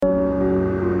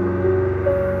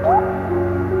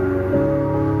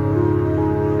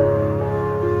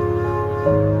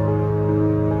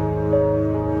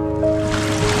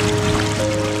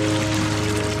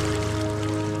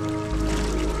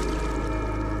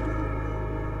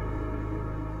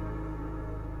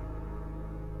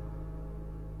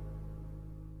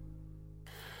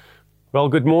Well,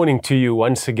 good morning to you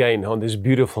once again on this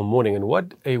beautiful morning. And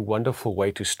what a wonderful way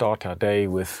to start our day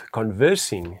with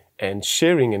conversing and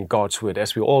sharing in God's Word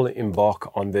as we all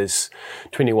embark on this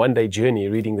 21-day journey,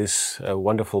 reading this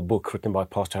wonderful book written by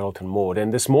Pastor Harold Moore.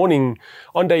 And this morning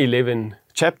on day 11,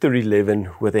 chapter 11,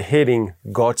 with the heading,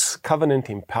 God's Covenant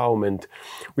Empowerment,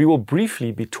 we will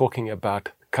briefly be talking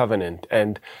about covenant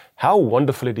and how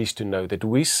wonderful it is to know that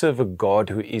we serve a God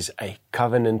who is a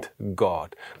covenant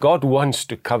God. God wants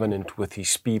to covenant with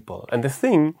His people. And the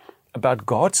thing about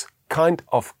God's kind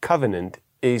of covenant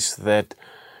is that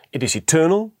it is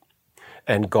eternal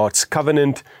and God's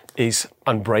covenant is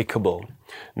unbreakable.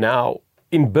 Now,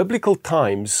 in biblical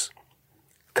times,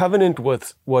 covenant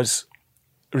was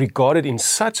regarded in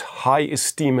such high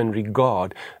esteem and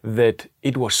regard that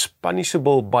it was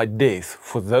punishable by death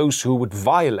for those who would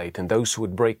violate and those who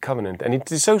would break covenant. And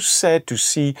it is so sad to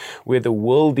see where the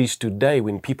world is today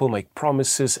when people make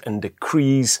promises and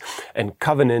decrees and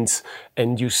covenants,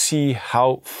 and you see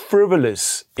how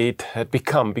frivolous it had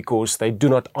become because they do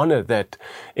not honor that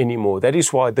anymore. That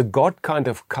is why the God kind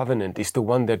of covenant is the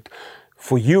one that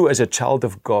for you as a child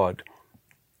of God,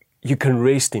 you can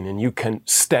rest in and you can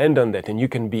stand on that and you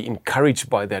can be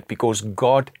encouraged by that because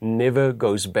God never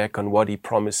goes back on what He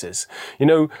promises. You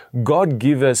know, God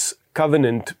gives us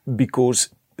covenant because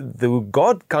the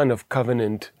God kind of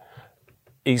covenant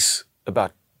is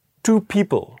about two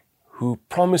people who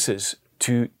promises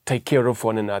to take care of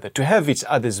one another, to have each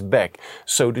other's back,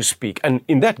 so to speak. And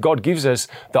in that, God gives us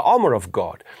the armor of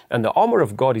God. And the armor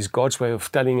of God is God's way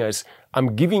of telling us,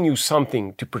 I'm giving you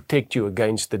something to protect you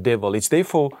against the devil. It's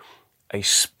therefore a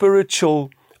spiritual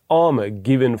armor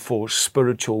given for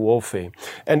spiritual warfare.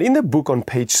 And in the book on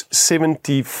page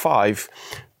 75,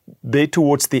 there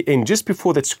towards the end, just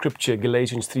before that scripture,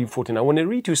 Galatians 3:14, I want to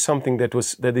read you something that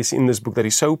is in this book that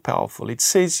is so powerful. It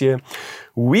says here,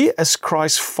 we as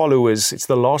Christ followers, it's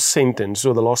the last sentence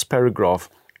or the last paragraph,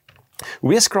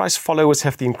 we as Christ followers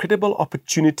have the incredible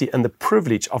opportunity and the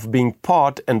privilege of being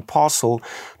part and parcel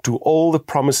to all the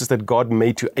promises that God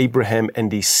made to Abraham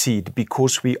and his seed,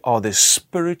 because we are the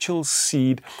spiritual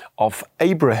seed of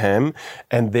Abraham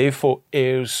and therefore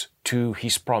heirs to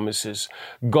his promises.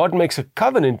 God makes a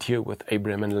covenant here with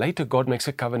Abraham, and later God makes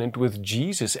a covenant with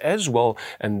Jesus as well.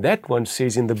 And that one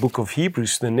says in the book of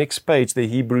Hebrews, the next page, the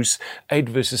Hebrews 8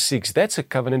 verses 6, that's a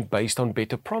covenant based on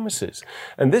better promises.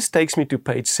 And this takes me to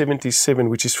page 77,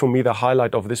 which is for me the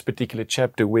highlight of this particular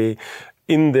chapter, where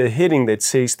in the heading that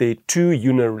says there are two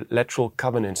unilateral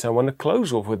covenants. I want to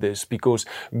close off with this because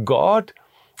God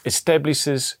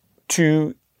establishes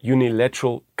two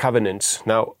unilateral covenants.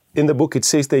 Now, in the book, it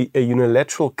says that a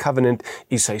unilateral covenant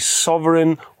is a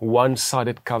sovereign,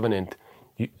 one-sided covenant.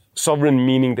 Sovereign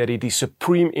meaning that it is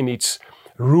supreme in its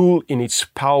rule, in its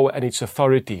power and its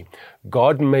authority.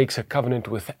 God makes a covenant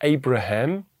with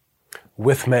Abraham,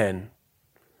 with man.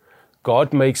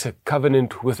 God makes a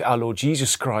covenant with our Lord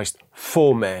Jesus Christ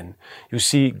for man. You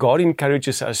see, God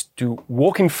encourages us to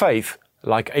walk in faith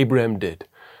like Abraham did.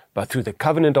 But through the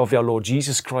covenant of our Lord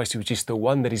Jesus Christ, which is the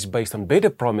one that is based on better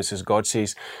promises, God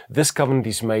says this covenant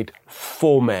is made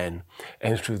for man.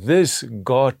 And through this,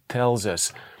 God tells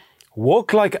us,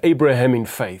 walk like Abraham in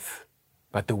faith.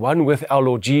 But the one with our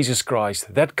Lord Jesus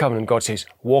Christ, that covenant, God says,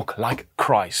 walk like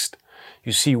Christ.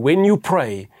 You see, when you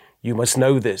pray, you must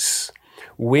know this.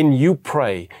 When you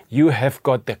pray, you have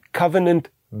got the covenant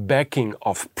backing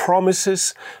of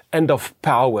promises and of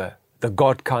power, the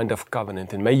God kind of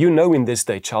covenant. And may you know in this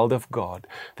day, child of God,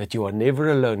 that you are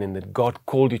never alone and that God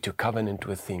called you to covenant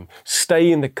with Him.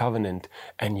 Stay in the covenant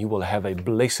and you will have a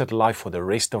blessed life for the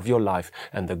rest of your life.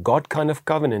 And the God kind of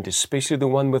covenant, especially the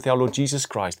one with our Lord Jesus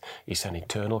Christ, is an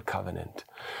eternal covenant.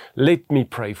 Let me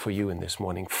pray for you in this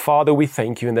morning. Father, we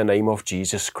thank you in the name of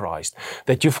Jesus Christ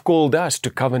that you've called us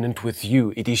to covenant with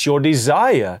you. It is your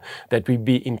desire that we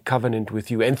be in covenant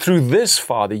with you. And through this,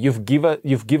 Father, you've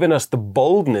given us the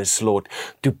boldness, Lord,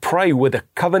 to pray with the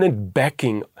covenant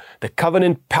backing, the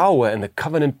covenant power and the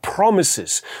covenant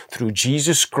promises through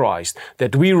Jesus Christ,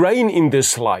 that we reign in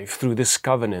this life through this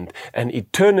covenant, and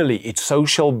eternally it so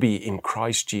shall be in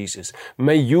Christ Jesus.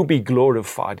 May you be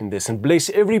glorified in this, and bless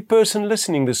every person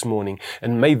listening this morning,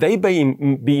 and may they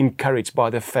be encouraged by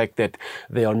the fact that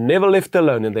they are never left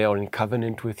alone and they are in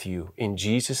covenant with you. In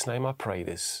Jesus' name I pray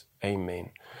this.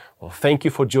 Amen. Well, thank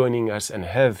you for joining us, and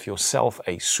have yourself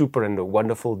a super and a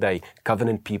wonderful day,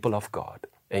 covenant people of God.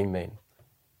 Amen.